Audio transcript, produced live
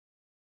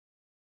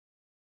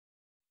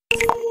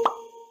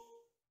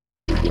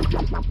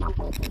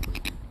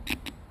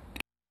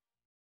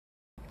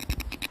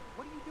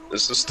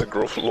Is this the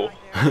Gruffalo?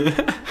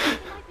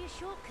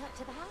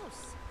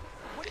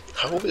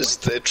 How is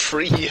the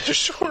tree a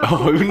short?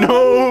 Oh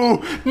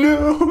no!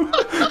 No!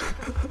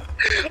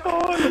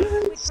 Oh,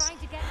 yes.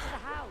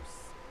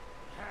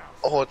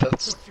 Oh, that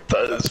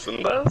is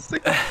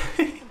fantastic.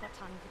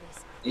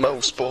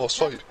 Mouse boss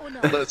fight.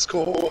 Let's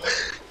go.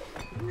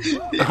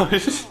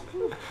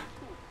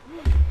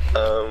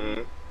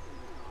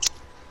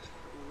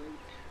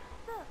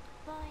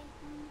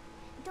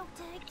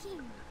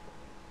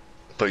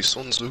 By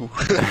Sun Tzu.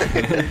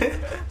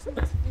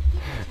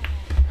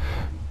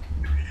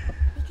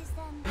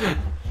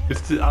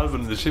 It's the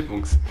Alvin and the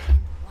Chipmunks.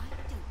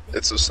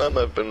 It's a son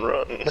I've been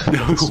running.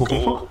 Let's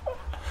go.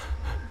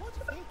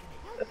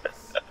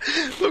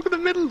 Look at the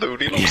middle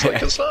dude, he looks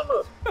like a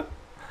Santa.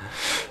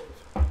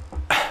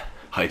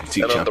 Hide and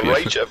seek And on the champion.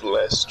 right you have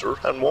Lester,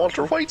 and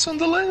Walter White's on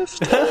the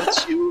left. Oh,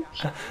 it's huge.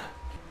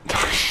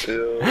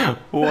 Yeah.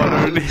 What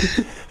are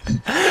these?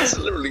 It's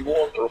literally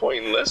Walter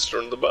White and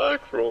Lester in the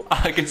back row.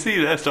 I can see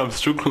Lester, I'm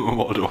struggling with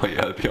Walter White,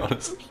 I'll be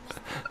honest.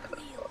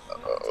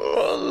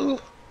 Well...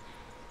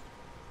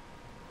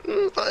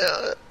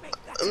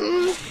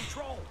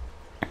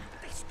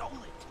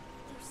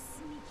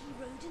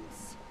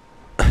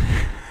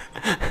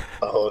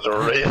 Oh, the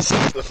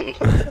racism.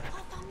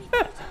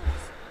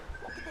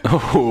 Oh,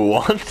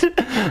 what?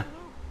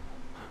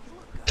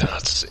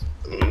 That's...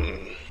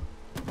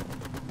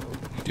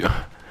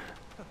 Yeah.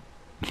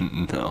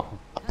 No.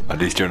 At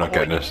least you're not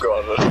getting it.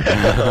 Got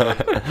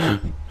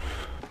it.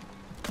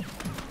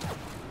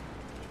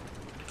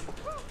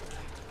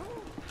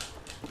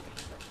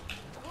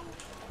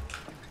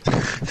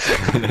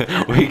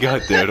 We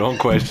got there, don't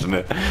question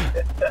it.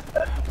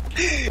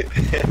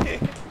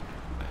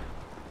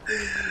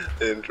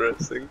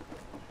 Interesting.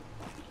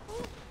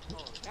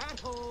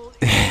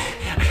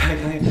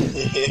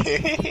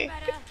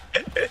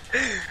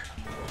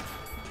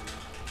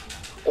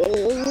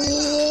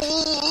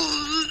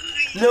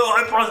 No,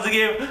 I paused the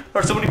game!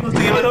 Or somebody paused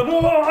the game, I don't know,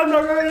 I'm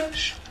not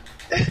right!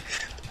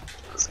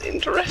 That's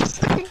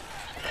interesting.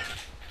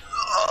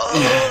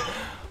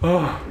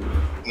 Oh.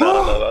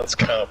 No, that's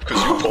cap,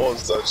 because you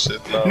paused that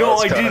shit. No,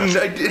 I that's cap. didn't,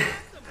 I did.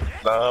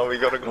 Nah, we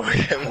gotta go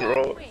again,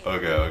 bro.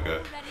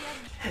 Okay.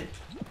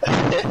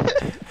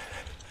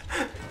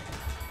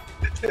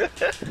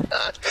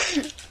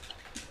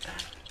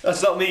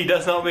 That's not me,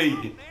 that's not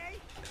me.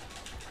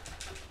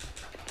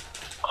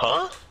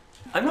 Huh?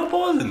 I'm not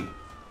pausing.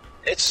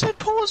 It said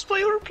paused by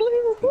your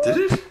player.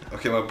 Did it?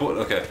 Okay, my button,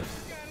 okay.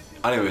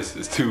 Anyways,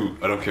 it's 2,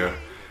 I don't care.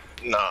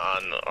 Nah.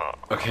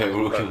 Okay,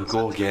 we'll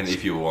go again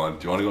if you want.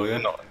 Do you want to go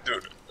again? No,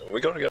 dude, we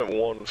gotta get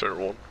one fair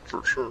one,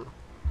 for sure.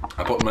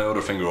 I put my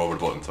other finger over the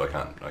button so I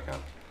can't.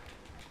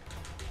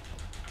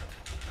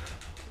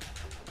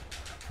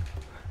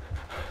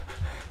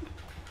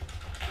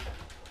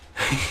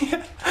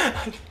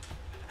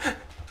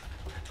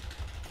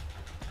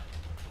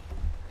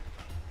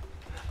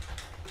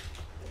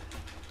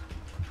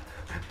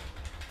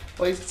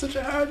 Why is it such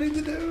a hard thing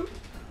to do?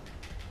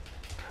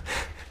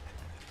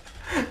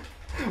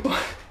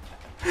 What?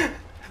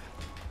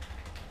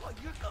 Oh,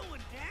 you're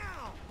going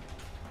down.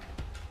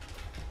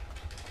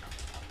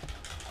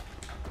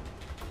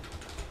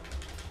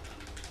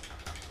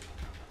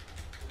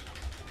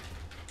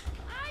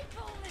 I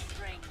pull the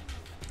strings.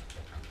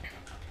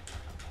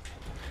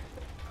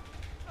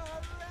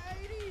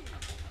 Alrighty.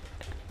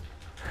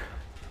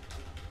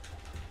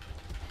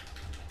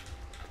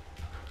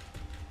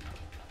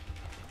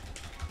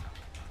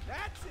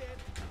 That's it.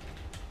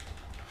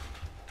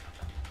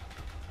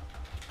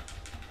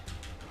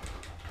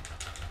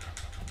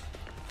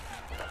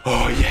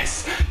 Oh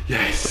yes,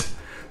 yes.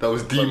 That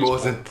was the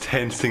most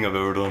intense thing I've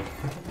ever done.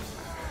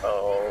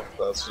 Oh,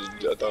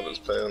 that was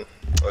pain.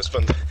 I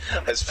spent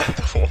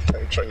the whole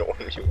time trying to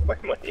unmute my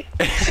mic.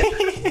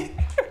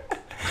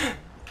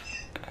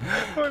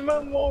 My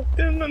mum walked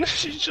in and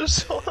she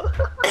just saw.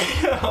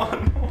 Oh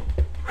no.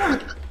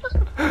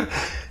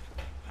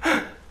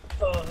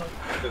 Oh,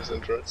 it's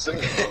interesting.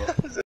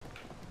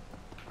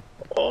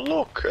 Oh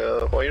look,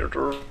 why are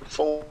there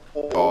four?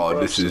 Oh,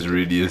 this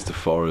really is the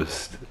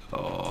forest.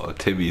 Oh,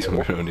 Timmy's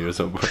around here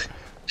somewhere.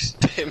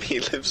 Timmy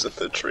lives in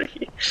the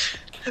tree.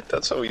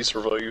 That's how he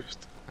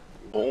survived.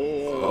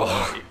 Oh.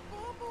 Oh,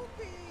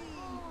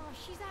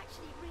 she's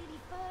actually really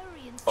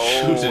furry and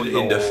Oh, Shoot it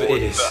in the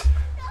face.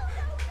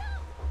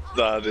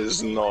 That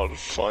is not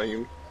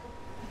fine.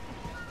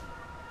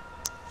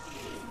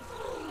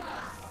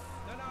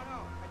 No,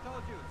 I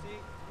told you. See,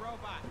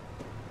 robot.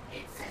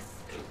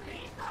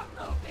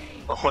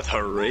 Oh, what a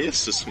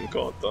racism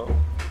got though.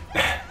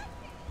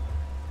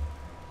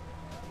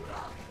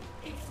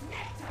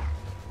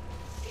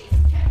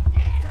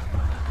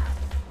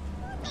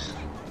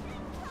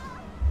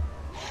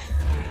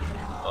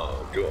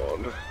 Oh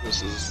god,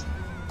 this is.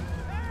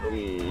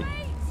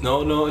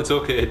 No, it's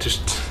okay.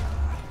 Just.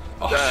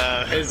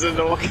 Oh. Is it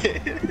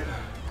okay?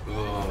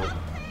 Oh.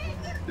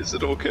 Is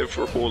it okay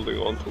for holding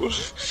on to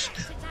it?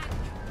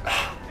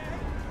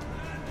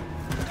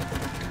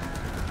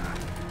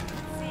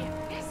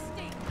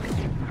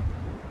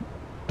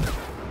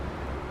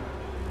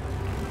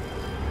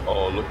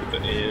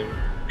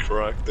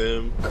 crack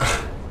them.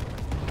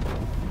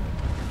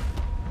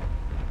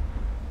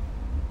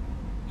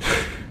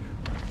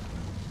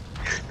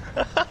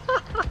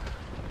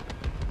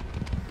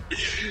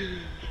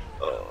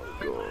 Oh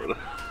god.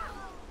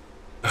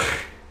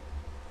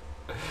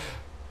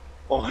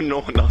 Oh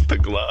no, not the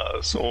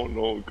glass. Oh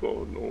no,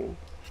 god no.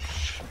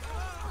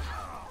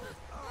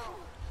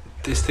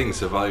 This thing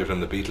survived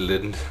and the beetle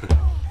didn't.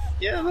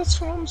 Yeah, that's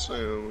what I'm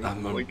saying.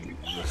 I'm Like,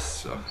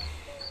 so, Are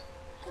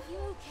you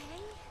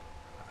okay?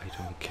 I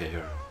don't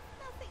care.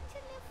 Nothing to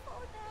live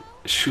for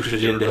now. Shoot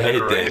it in the head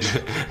then.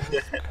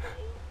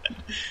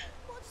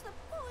 What's the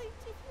point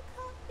if you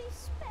can't be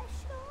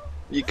special?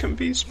 you can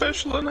be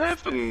special in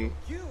heaven.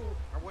 You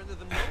are one of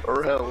the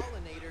Or hell.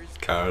 pollinators.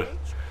 Carl,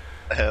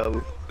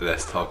 Hell.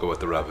 let's talk about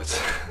the rabbits.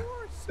 Of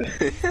course.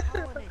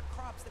 Pollinate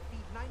crops that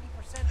feed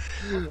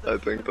 90% of the I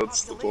think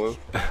that's the plan. population.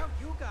 Now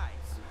you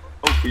guys.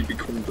 Oh, we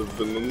become the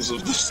villains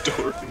of the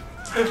story.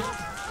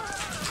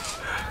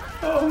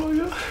 Oh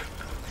my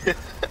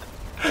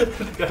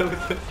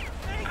god.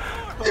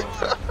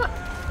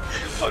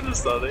 How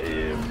does that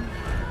aim?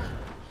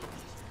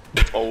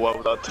 Oh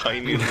wow, that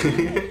tiny little...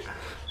 Take us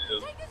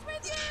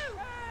with you!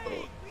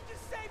 Hey, we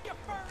just saved your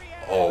furry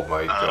ass. Oh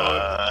my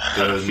god.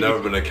 There has never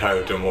been a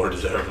character more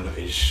deserving of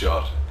his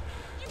shot.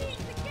 You need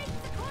the gates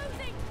are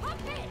closing!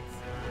 Puppets!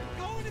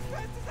 Going as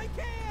fast as I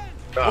can.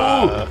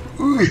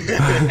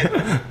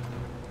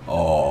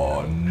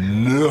 Oh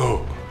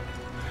no.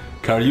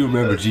 Carl, you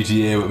remember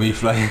GTA with me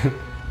flying?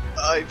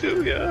 I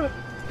do, yeah.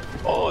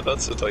 Oh,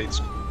 that's a tight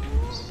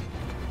squeeze.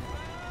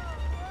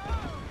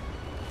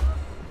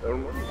 Never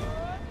mind.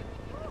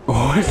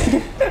 What? Hey,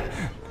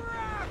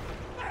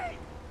 hey,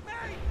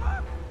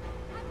 pup.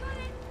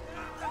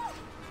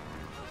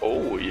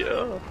 Oh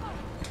yeah,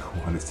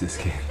 What is this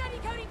game? Steady,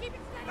 Cody, keep it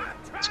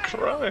steady! it's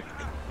correct.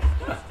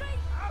 Go straight!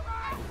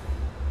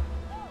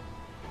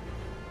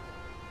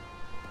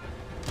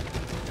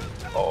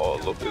 Oh,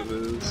 look at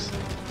this.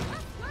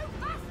 Let's go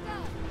faster!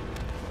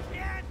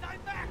 And I'm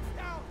maxed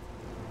out.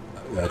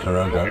 Yeah, turn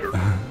around, Carl.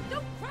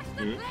 Don't crush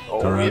the blade!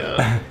 Oh Turn around.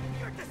 yeah.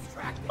 You're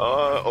distracted.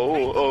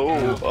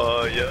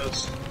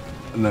 Yes.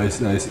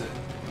 Nice, nice.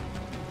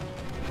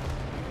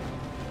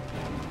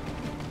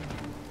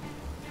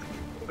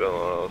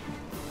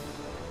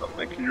 I'm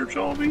making your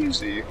job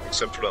easy,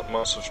 except for that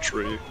massive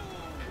tree.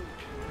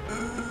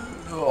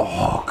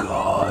 Oh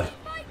god.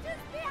 Fighters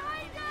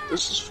behind us!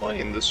 This is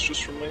fine. This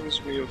just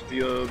reminds me of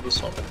the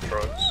Sonic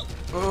tracks.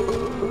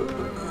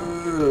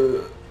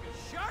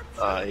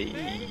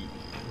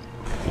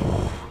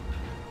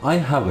 I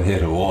haven't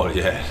hit a wall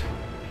yet.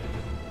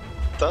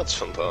 That's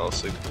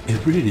fantastic.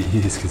 It really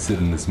is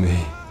considering it's me.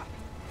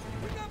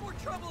 We got more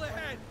trouble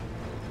ahead.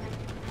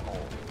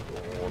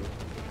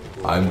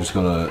 I'm just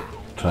gonna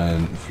try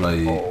and fly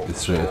as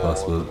straight as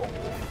possible.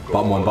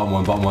 Bottom one, bottom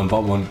one, bottom one,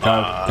 bottom one.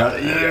 Carl, Carl.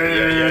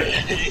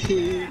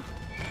 Yeah.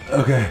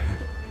 Okay.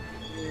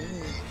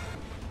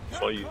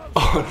 Fight.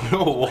 Oh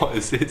no, what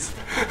is this?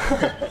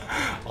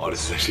 Oh,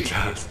 this is actually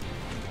class.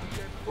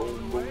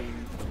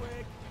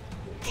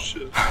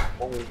 Shit.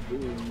 Boom,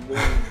 boom, boom.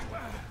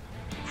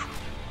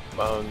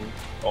 Bang.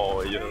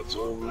 Oh yeah, it's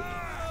over.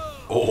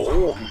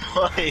 Oh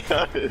my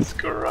god, it's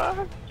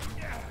correct.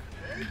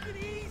 Take it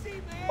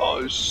easy, man.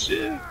 Oh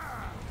shit.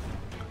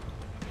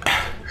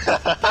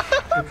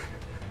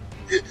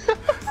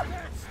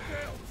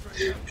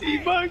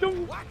 Teabag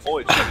him. Oh,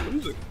 wait, I'm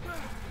losing.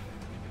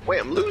 Wait,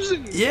 I'm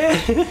losing. Yeah!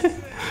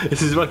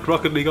 This is like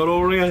Rocket League all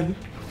over again.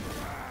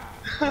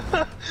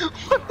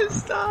 What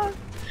is that?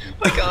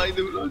 Like I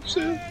do that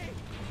shit.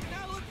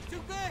 Not looking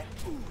too good.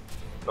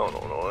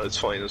 No, it's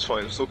fine, it's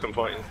fine, it's looking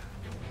fine.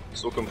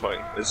 It's looking fine,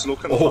 it's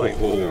looking Oh, fine.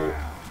 oh.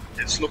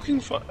 It's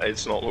looking fine,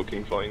 it's not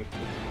looking fine.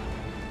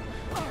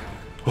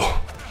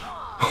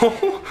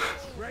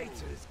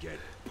 Traitors get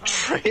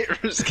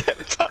Traitors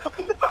get down.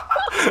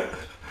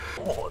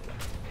 God.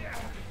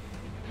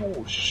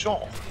 Oh,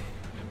 shot.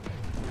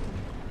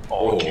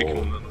 Oh, Oh. kick him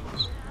in the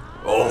nose.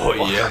 Oh,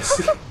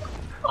 yes.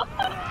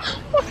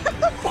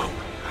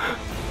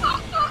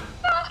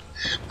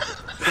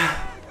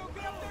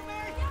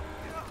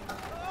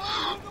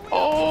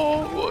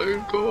 Oh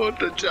my god,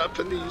 the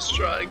Japanese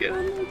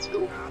dragon, let's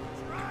go.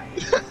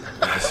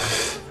 I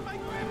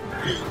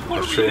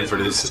was training for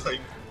this.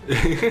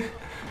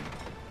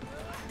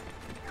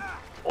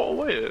 Oh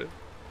wait.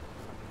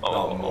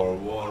 Not more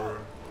water.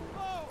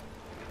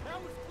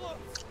 that was close.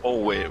 Oh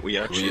wait, we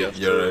actually have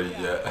to.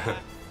 Yeah.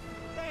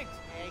 Thanks,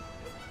 Hank.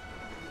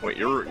 Wait,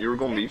 you're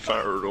gonna be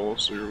fatter though,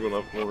 so you're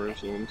gonna have more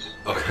influence.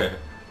 Okay.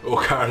 Oh,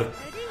 Carl.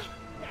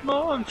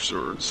 No, I'm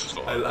sure it's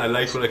fine. I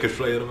like when I could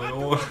fly it on my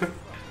own.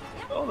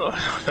 Oh no,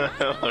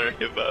 don't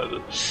worry about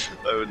it.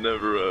 I would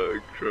never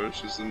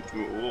crash us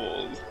into a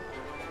wall.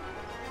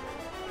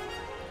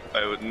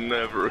 I would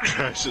never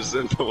crash us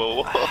into a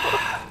wall.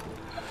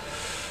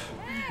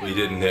 We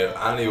didn't hit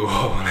any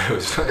wall when I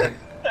was flying.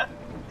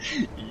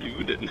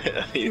 You didn't hit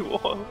any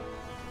wall.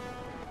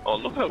 Oh,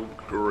 look how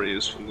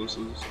graceful this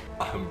is.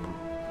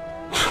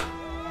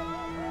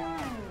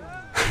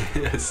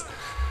 Yes.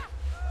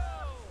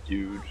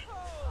 Huge.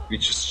 We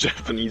just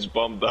Japanese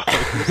bombed the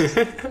house.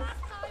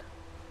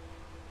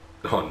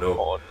 Oh no.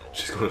 Oh, no.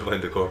 She's gonna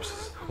find the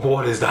corpses.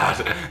 What is that?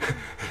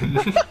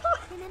 Remember him?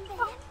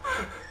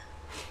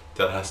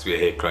 That has to be a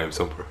hate crime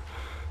somewhere.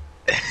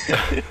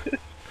 It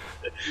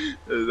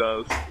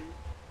does. I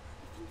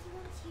think he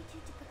wants you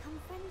two to become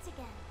friends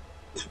again.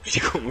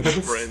 Become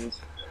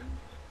friends.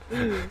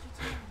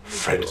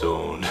 Friend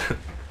zone.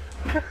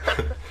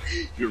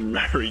 You're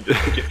married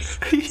and get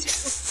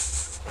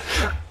friends.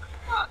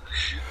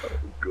 Oh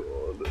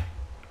god.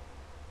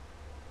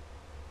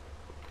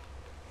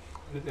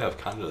 Why did they have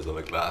candles on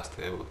a glass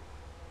table?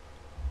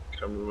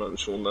 Cameraman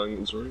showing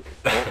angles, right?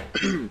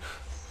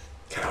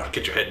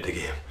 Get your head in the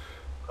game.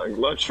 I'm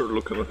glad you're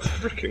looking at the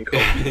freaking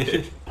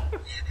copy.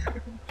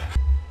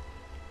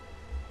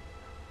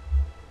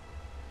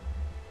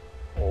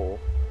 Oh.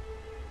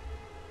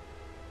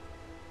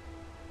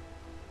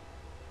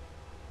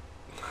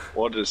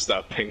 What is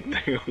that pink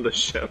thing on the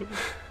shelf?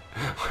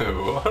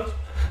 What?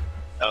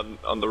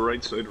 On the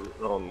right side.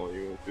 Oh no,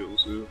 you won't be able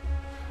to.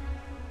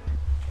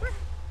 Where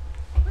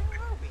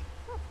are we?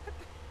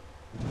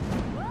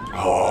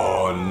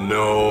 Oh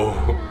no.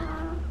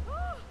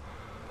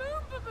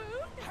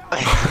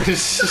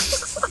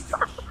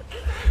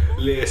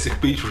 Lasik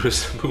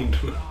Beatrice. Boom.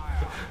 Take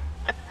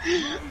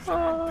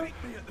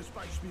me at the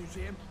Space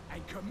Museum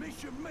and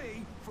commission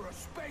me for a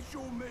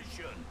special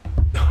mission.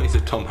 He's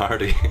a Tom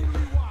Hardy. Only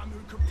one who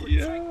can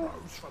protect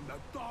Rose from the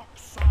dark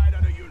side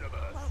of the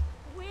universe. Well,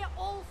 we're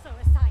also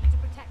assigned to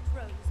protect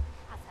Rose.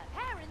 As her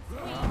parents,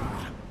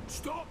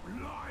 Stop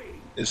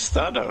lying. Is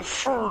that a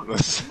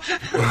furnace?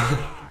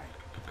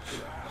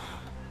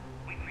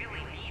 We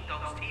really need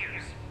those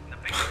tears. The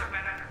bigger the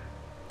better.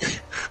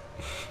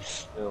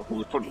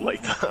 We'll put it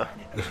like that.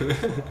 No.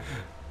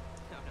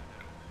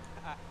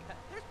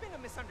 There's been a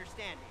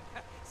misunderstanding.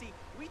 See,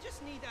 we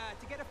just need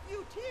to get a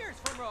few tears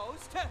from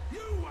Rose to...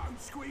 You won't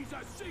squeeze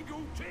a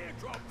single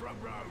teardrop from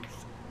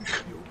Rose.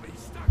 You'll be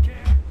stuck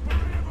here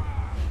forever.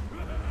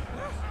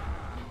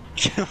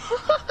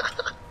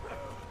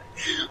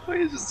 Why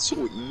is it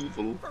so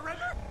evil?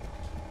 Forever?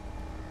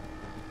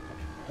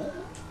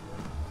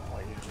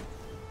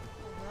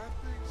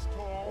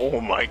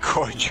 Oh my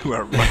god, you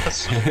are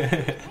massive.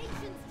 Patience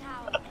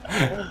Tower.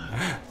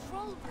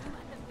 Control room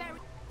at the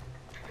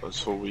very...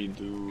 So we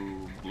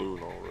do blue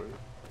now, right?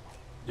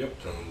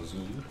 Yep. Sounds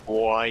good.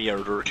 Why are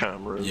there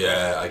cameras?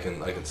 Yeah, I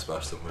can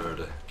smash them where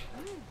they.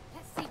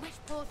 Let's see which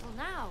portal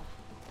now.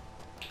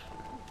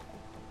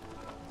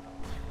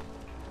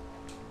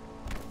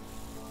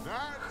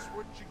 That's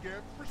what you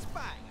get for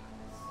Spying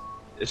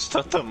Is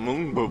that the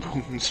moon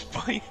baboon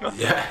spying on?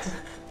 Yeah.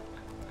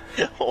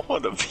 Oh,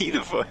 what a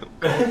pedophile.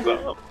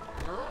 God.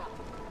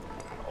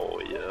 Oh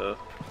yeah.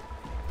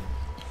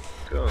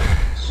 God,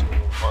 so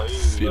I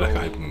feel like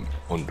I'm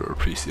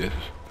underappreciated.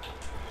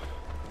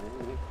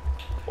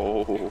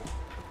 Oh.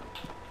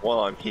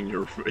 Well, I mean,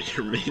 your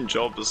main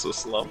job is to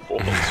slam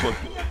balls when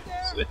you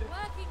say.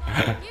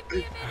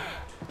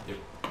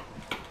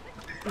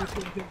 Working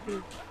on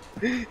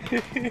it.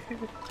 Give me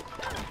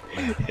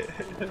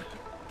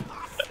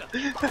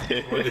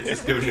Why did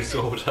this do me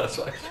so much? That's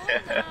right.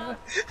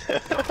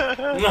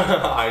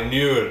 I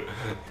knew it.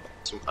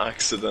 Some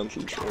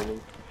accidental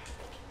trolling.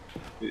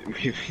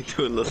 We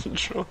do a little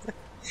trolling.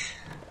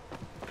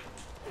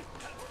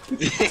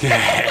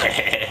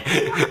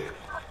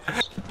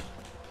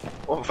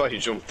 What if I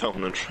jump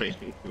down a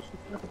train?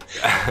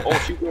 Oh,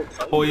 if you go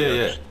down Oh yeah,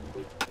 there, yeah.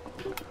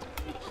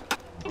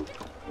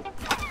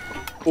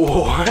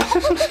 Oh.